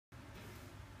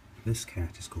This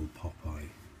cat is called Popeye,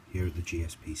 here at the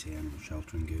Gspca Animal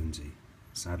Shelter in Guernsey.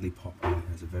 Sadly, Popeye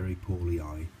has a very poorly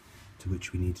eye, to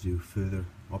which we need to do further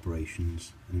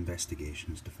operations and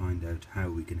investigations to find out how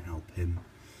we can help him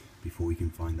before we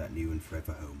can find that new and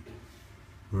forever home.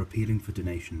 We're appealing for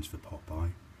donations for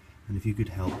Popeye, and if you could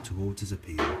help towards his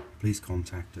appeal, please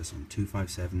contact us on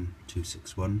 257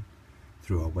 261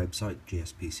 through our website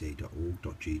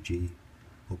gspca.org.gg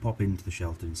or pop into the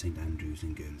shelter in St Andrews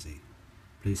in Guernsey.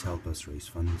 Please help us raise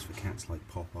funds for cats like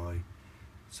Popeye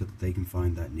so that they can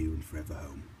find that new and forever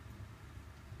home.